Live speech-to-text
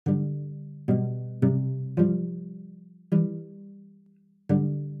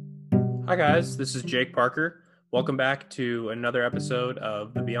Hi, guys. This is Jake Parker. Welcome back to another episode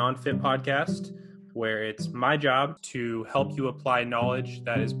of the Beyond Fit podcast, where it's my job to help you apply knowledge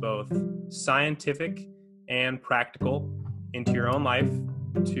that is both scientific and practical into your own life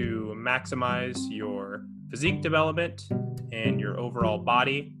to maximize your physique development and your overall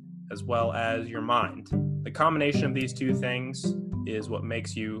body, as well as your mind. The combination of these two things is what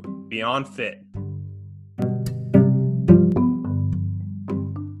makes you beyond fit.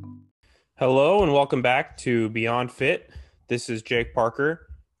 Hello and welcome back to Beyond Fit. This is Jake Parker.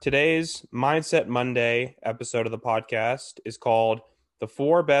 Today's Mindset Monday episode of the podcast is called The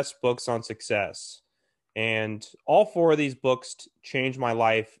 4 Best Books on Success. And all 4 of these books changed my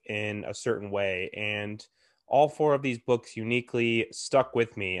life in a certain way. And all 4 of these books uniquely stuck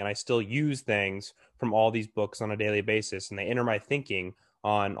with me. And I still use things from all these books on a daily basis. And they enter my thinking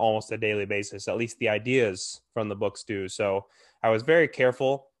on almost a daily basis. At least the ideas from the books do. So I was very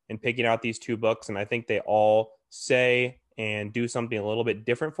careful in picking out these 2 books, and I think they all say and do something a little bit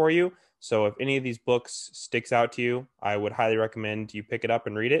different for you. So if any of these books sticks out to you, I would highly recommend you pick it up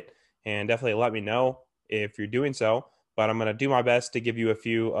and read it, and definitely let me know if you're doing so. But I'm going to do my best to give you a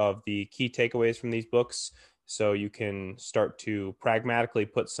few of the key takeaways from these books so you can start to pragmatically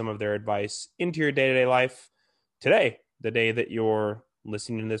put some of their advice into your day-to-day life today, the day that you're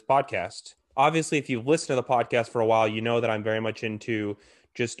listening to this podcast. Obviously, if you've listened to the podcast for a while, you know that I'm very much into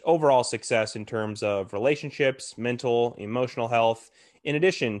just overall success in terms of relationships, mental, emotional health, in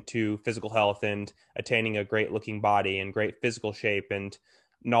addition to physical health and attaining a great looking body and great physical shape and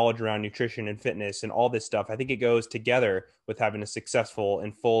knowledge around nutrition and fitness and all this stuff. I think it goes together with having a successful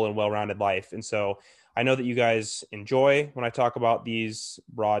and full and well-rounded life. And so I know that you guys enjoy when I talk about these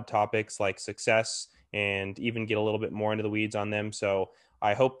broad topics like success and even get a little bit more into the weeds on them. So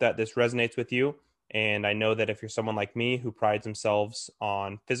I hope that this resonates with you. And I know that if you're someone like me who prides themselves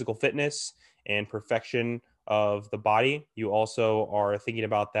on physical fitness and perfection of the body, you also are thinking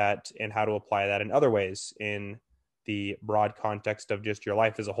about that and how to apply that in other ways in the broad context of just your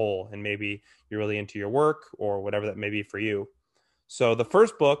life as a whole. And maybe you're really into your work or whatever that may be for you. So the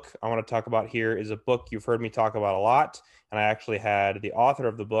first book I want to talk about here is a book you've heard me talk about a lot. And I actually had the author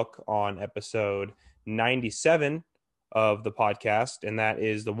of the book on episode 97 of the podcast, and that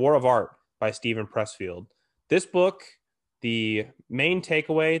is The War of Art by Steven Pressfield. This book, the main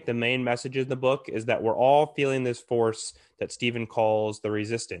takeaway, the main message in the book is that we're all feeling this force that Steven calls the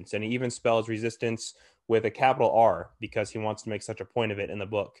resistance. And he even spells resistance with a capital R because he wants to make such a point of it in the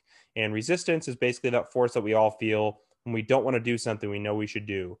book. And resistance is basically that force that we all feel when we don't want to do something we know we should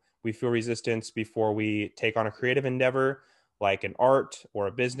do. We feel resistance before we take on a creative endeavor like an art or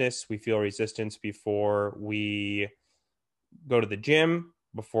a business. We feel resistance before we go to the gym,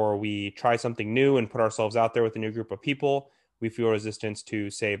 before we try something new and put ourselves out there with a new group of people. We feel resistance to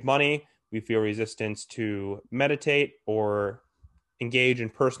save money. We feel resistance to meditate or engage in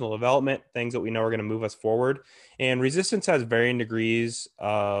personal development, things that we know are going to move us forward. And resistance has varying degrees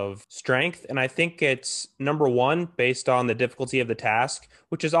of strength. And I think it's number one, based on the difficulty of the task,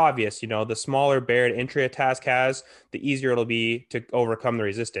 which is obvious. You know, the smaller barrier to entry a task has, the easier it'll be to overcome the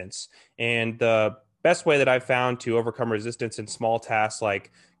resistance. And the best way that I've found to overcome resistance in small tasks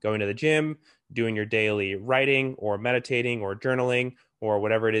like going to the gym, doing your daily writing or meditating or journaling or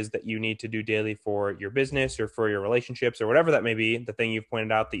whatever it is that you need to do daily for your business or for your relationships or whatever that may be, the thing you've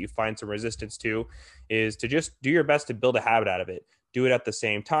pointed out that you find some resistance to is to just do your best to build a habit out of it. Do it at the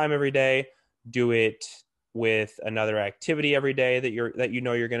same time every day. Do it with another activity every day that you're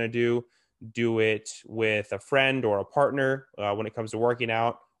going to do. Do it with a friend or a partner when it comes to working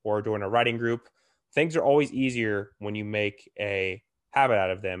out or doing a writing group. Things are always easier when you make a habit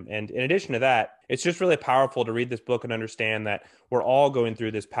out of them. And in addition to that, it's just really powerful to read this book and understand that we're all going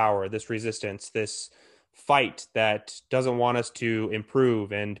through this power, this resistance, this fight that doesn't want us to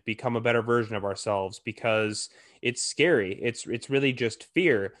improve and become a better version of ourselves because it's scary. It's really just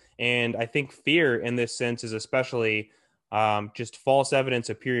fear. And I think fear in this sense is especially just false evidence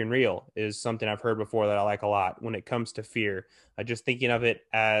appearing real is something I've heard before that I like a lot when it comes to fear. Just thinking of it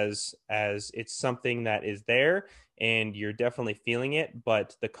as it's something that is there and you're definitely feeling it,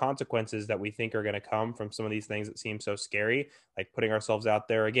 but the consequences that we think are going to come from some of these things that seem so scary, like putting ourselves out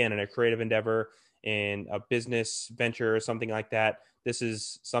there again in a creative endeavor, in a business venture or something like that. This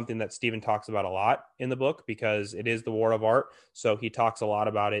is something that Steven talks about a lot in the book because it is the war of art. So he talks a lot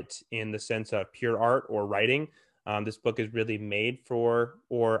about it in the sense of pure art or writing. This book is really made for,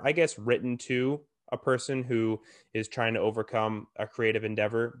 or I guess written to, a person who is trying to overcome a creative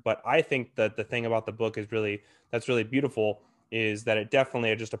endeavor. But I think that the thing about the book is that's really beautiful is that it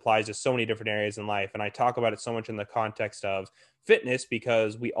definitely just applies to so many different areas in life. And I talk about it so much in the context of fitness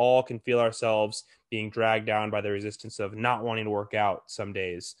because we all can feel ourselves being dragged down by the resistance of not wanting to work out some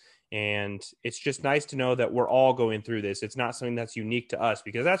days. And it's just nice to know that we're all going through this. It's not something that's unique to us,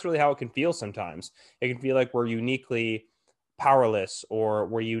 because that's really how it can feel sometimes. It can feel like we're uniquely powerless, or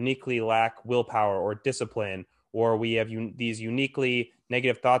we uniquely lack willpower or discipline, or we have these uniquely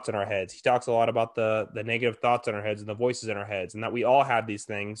negative thoughts in our heads. He talks a lot about the negative thoughts in our heads and the voices in our heads, and that we all have these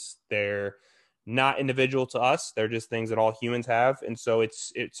things. They're not individual to us. They're just things that all humans have. And so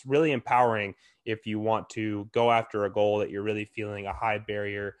it's really empowering if you want to go after a goal that you're really feeling a high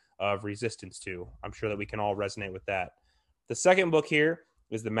barrier of resistance to. I'm sure that we can all resonate with that. The second book here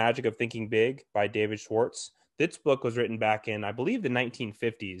is The Magic of Thinking Big by David Schwartz. This book was written back in, I believe, the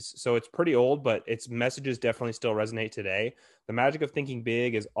 1950s. So it's pretty old, but its messages definitely still resonate today. The Magic of Thinking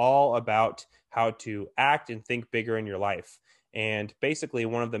Big is all about how to act and think bigger in your life. And basically,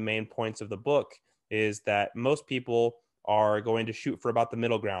 one of the main points of the book is that most people are going to shoot for about the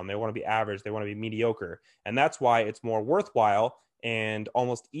middle ground. They want to be average, they want to be mediocre. And that's why it's more worthwhile and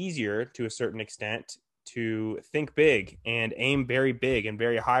almost easier to a certain extent to think big and aim very big and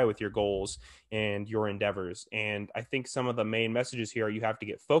very high with your goals and your endeavors. And I think some of the main messages here are you have to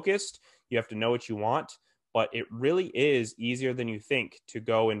get focused, you have to know what you want, but it really is easier than you think to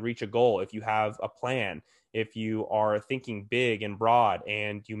go and reach a goal if you have a plan, if you are thinking big and broad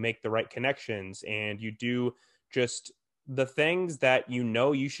and you make the right connections and you do just the things that you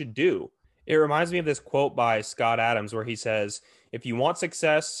know you should do. It reminds me of this quote by Scott Adams where he says, "If you want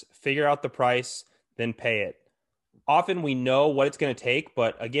success, figure out the price, then pay it." Often we know what it's going to take,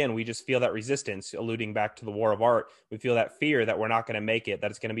 but again, we just feel that resistance, alluding back to the war of art. We feel that fear that we're not going to make it, that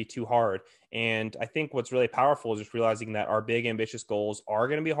it's going to be too hard. And I think what's really powerful is just realizing that our big, ambitious goals are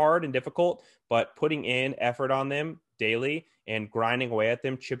going to be hard and difficult, but putting in effort on them daily and grinding away at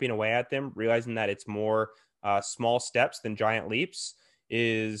them, chipping away at them, realizing that it's more small steps than giant leaps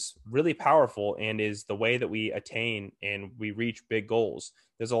is really powerful and is the way that we attain and we reach big goals.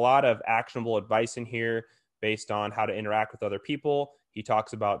 There's a lot of actionable advice in here based on how to interact with other people. He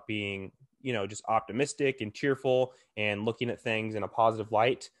talks about being, just optimistic and cheerful and looking at things in a positive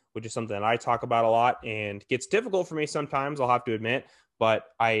light, which is something that I talk about a lot and gets difficult for me sometimes, I'll have to admit, but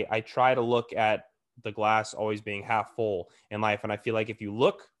I try to look at the glass always being half full in life. And I feel like if you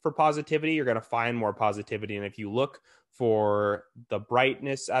look for positivity, you're going to find more positivity. And if you look for the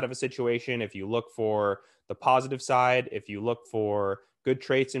brightness out of a situation, if you look for the positive side, if you look for good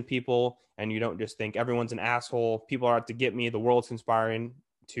traits in people, and you don't just think everyone's an asshole, people are out to get me, the world's conspiring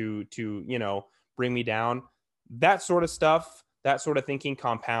to bring me down, that sort of stuff, that sort of thinking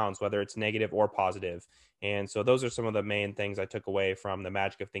compounds, whether it's negative or positive. And so those are some of the main things I took away from The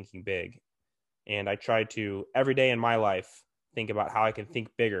Magic of Thinking Big. And I try to, every day in my life, think about how I can think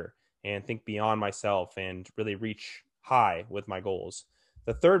bigger and think beyond myself and really reach high with my goals.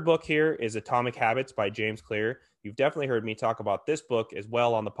 The third book here is Atomic Habits by James Clear. You've definitely heard me talk about this book as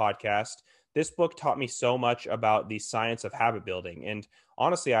well on the podcast. This book taught me so much about the science of habit building. And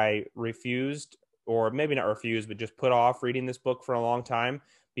honestly, I refused, or maybe not refused, but just put off reading this book for a long time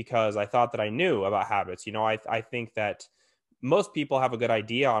because I thought that I knew about habits. I think that most people have a good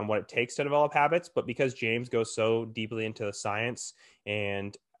idea on what it takes to develop habits, but because James goes so deeply into the science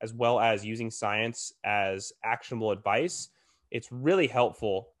and as well as using science as actionable advice, it's really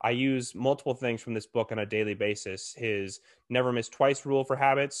helpful. I use multiple things from this book on a daily basis. His never miss twice rule for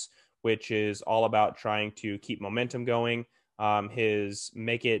habits, which is all about trying to keep momentum going. His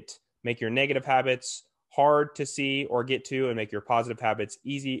make your negative habits hard to see or get to and make your positive habits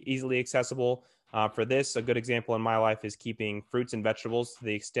easily accessible. For this, a good example in my life is keeping fruits and vegetables to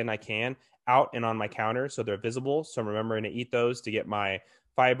the extent I can out and on my counter so they're visible. So I'm remembering to eat those to get my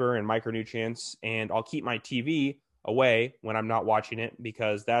fiber and micronutrients. And I'll keep my TV away when I'm not watching it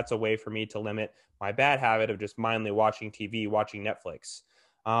because that's a way for me to limit my bad habit of just mindlessly watching TV, watching Netflix.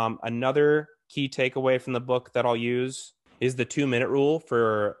 Another key takeaway from the book that I'll use is the 2-minute rule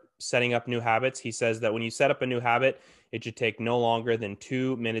for setting up new habits. He says that when you set up a new habit, it should take no longer than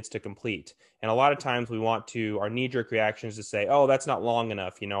 2 minutes to complete. And a lot of times we want to, our knee-jerk reactions to say, oh, that's not long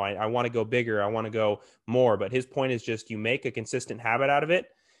enough. I want to go bigger. I want to go more. But his point is just you make a consistent habit out of it.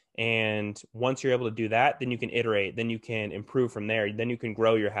 And once you're able to do that, then you can iterate, then you can improve from there. Then you can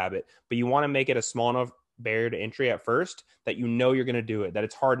grow your habit. But you want to make it a small enough barrier to entry at first that you're going to do it, that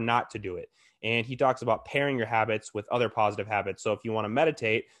it's hard not to do it. And he talks about pairing your habits with other positive habits. So if you want to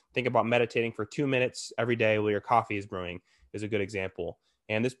meditate, think about meditating for 2 minutes every day while your coffee is brewing is a good example.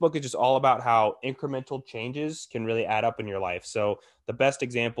 And this book is just all about how incremental changes can really add up in your life. So the best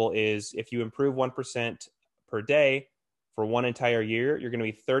example is if you improve 1% per day, for one entire year, you're going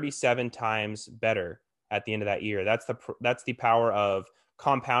to be 37 times better at the end of that year. That's the power of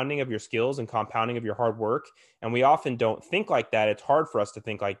compounding of your skills and compounding of your hard work. And we often don't think like that. It's hard for us to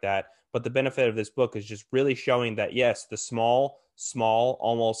think like that. But the benefit of this book is just really showing that, yes, the small,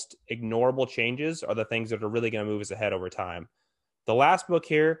 almost ignorable changes are the things that are really going to move us ahead over time. The last book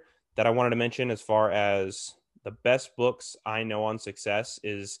here that I wanted to mention as far as the best books I know on success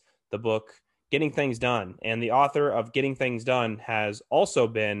is the book Getting Things Done. And the author of Getting Things Done has also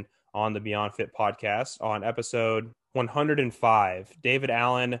been on the Beyond Fit podcast on episode 105. David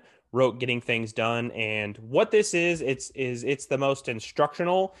Allen wrote Getting Things Done. And what this is, it's the most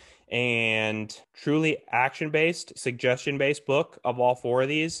instructional and truly action-based, suggestion-based book of all four of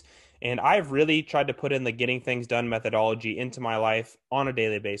these. And I've really tried to put in the Getting Things Done methodology into my life on a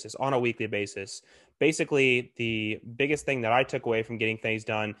daily basis, on a weekly basis. Basically, the biggest thing that I took away from Getting Things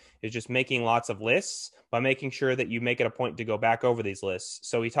Done is just making lots of lists, by making sure that you make it a point to go back over these lists.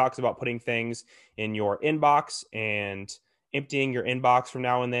 So he talks about putting things in your inbox and emptying your inbox from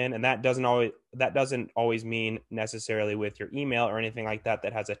now and then. And that doesn't always mean necessarily with your email or anything like that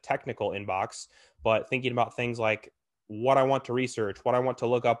that has a technical inbox, but thinking about things like what I want to research, what I want to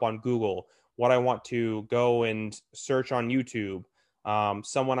look up on Google, what I want to go and search on YouTube,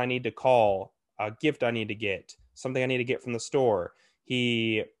 someone I need to call, a gift I need to get, something I need to get from the store.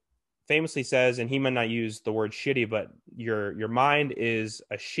 He famously says, and he might not use the word shitty, but your mind is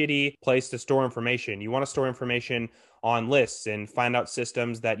a shitty place to store information. You want to store information on lists and find out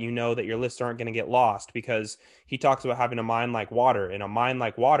systems that you know that your lists aren't going to get lost, because he talks about having a mind like water, and a mind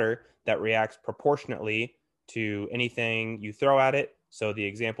like water that reacts proportionately to anything you throw at it. So the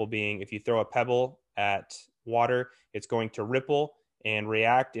example being, if you throw a pebble at water, it's going to ripple and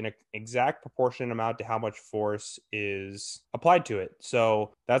react in an exact proportionate amount to how much force is applied to it.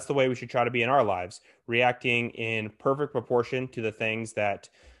 So that's the way we should try to be in our lives, reacting in perfect proportion to the things that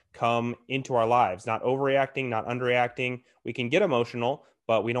come into our lives, not overreacting, not underreacting. We can get emotional,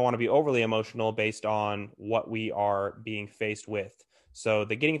 but we don't want to be overly emotional based on what we are being faced with. So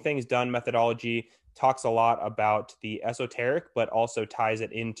the Getting Things Done methodology talks a lot about the esoteric, but also ties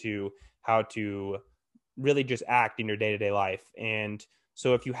it into how to really just act in your day-to-day life. And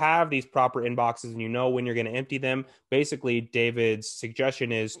so if you have these proper inboxes and you know when you're going to empty them, basically David's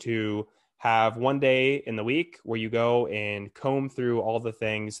suggestion is to have one day in the week where you go and comb through all the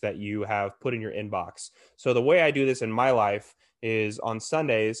things that you have put in your inbox. So the way I do this in my life is on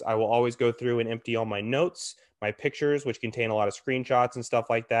Sundays, I will always go through and empty all my notes, my pictures, which contain a lot of screenshots and stuff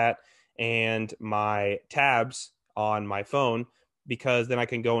like that, and my tabs on my phone, because then I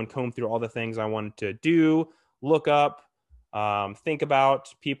can go and comb through all the things I wanted to do, look up, think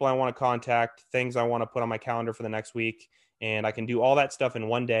about people I want to contact, things I want to put on my calendar for the next week. And I can do all that stuff in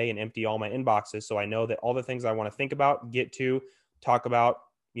one day and empty all my inboxes. So I know that all the things I want to think about, get to, talk about,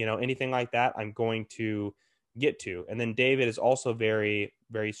 anything like that, I'm going to get to. And then David is also very,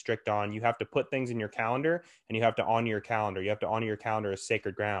 very strict on, you have to put things in your calendar and you have to honor your calendar. You have to honor your calendar as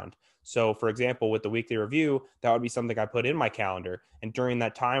sacred ground. So for example, with the weekly review, that would be something I put in my calendar. And during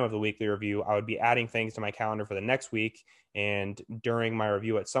that time of the weekly review, I would be adding things to my calendar for the next week. And during my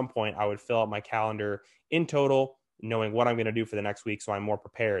review, at some point, I would fill out my calendar in total, knowing what I'm going to do for the next week. So I'm more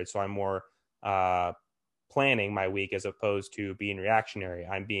prepared. So I'm more planning my week as opposed to being reactionary.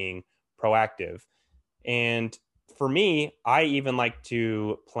 I'm being proactive. And for me, I even like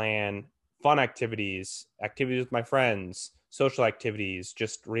to plan fun activities with my friends, social activities,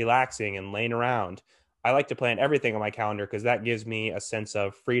 just relaxing and laying around. I like to plan everything on my calendar because that gives me a sense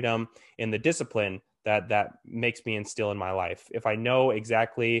of freedom in the discipline that makes me instill in my life. If I know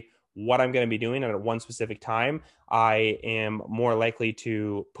exactly what I'm going to be doing at one specific time, I am more likely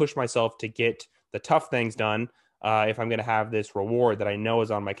to push myself to get the tough things done. If I'm going to have this reward that I know is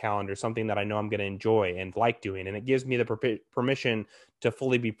on my calendar, something that I know I'm going to enjoy and like doing. And it gives me the permission to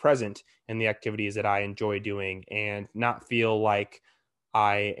fully be present in the activities that I enjoy doing and not feel like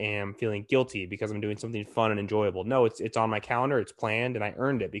I am feeling guilty because I'm doing something fun and enjoyable. No, it's on my calendar, it's planned, and I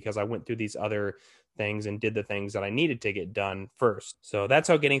earned it because I went through these other things and did the things that I needed to get done first. So that's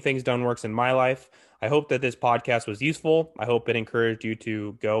how Getting Things Done works in my life. I hope that this podcast was useful. I hope it encouraged you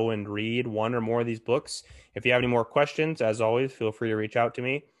to go and read one or more of these books. If you have any more questions, as always, feel free to reach out to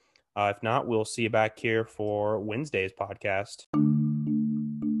me. If not, we'll see you back here for Wednesday's podcast.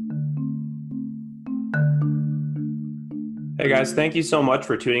 Hey guys, thank you so much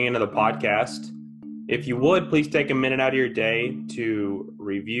for tuning into the podcast. If you would, please take a minute out of your day to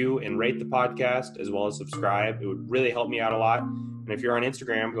review and rate the podcast as well as subscribe. It would really help me out a lot. And if you're on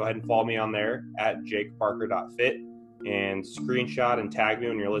Instagram, go ahead and follow me on there at jakeparker.fit and screenshot and tag me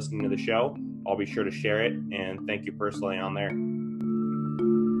when you're listening to the show. I'll be sure to share it and thank you personally on there.